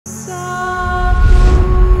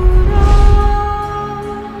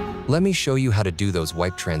Let me show you how to do those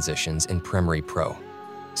wipe transitions in Premiere Pro.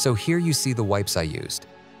 So here you see the wipes I used.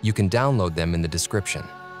 You can download them in the description.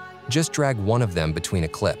 Just drag one of them between a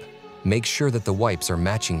clip. Make sure that the wipes are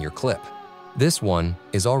matching your clip. This one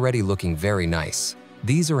is already looking very nice.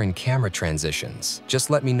 These are in camera transitions. Just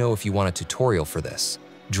let me know if you want a tutorial for this.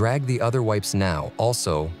 Drag the other wipes now,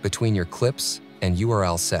 also between your clips, and you are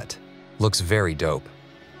all set. Looks very dope.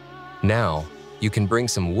 Now, you can bring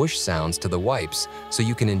some whoosh sounds to the wipes so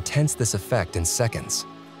you can intense this effect in seconds.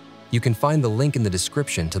 You can find the link in the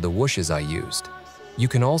description to the whooshes I used. You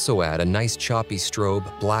can also add a nice choppy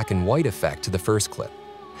strobe black and white effect to the first clip.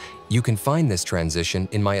 You can find this transition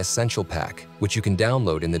in my Essential Pack, which you can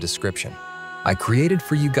download in the description. I created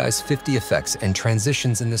for you guys 50 effects and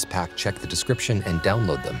transitions in this pack. Check the description and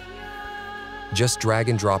download them. Just drag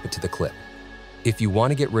and drop it to the clip. If you want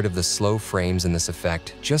to get rid of the slow frames in this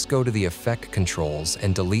effect, just go to the effect controls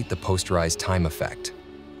and delete the posterized time effect.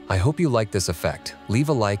 I hope you like this effect. Leave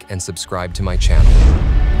a like and subscribe to my channel.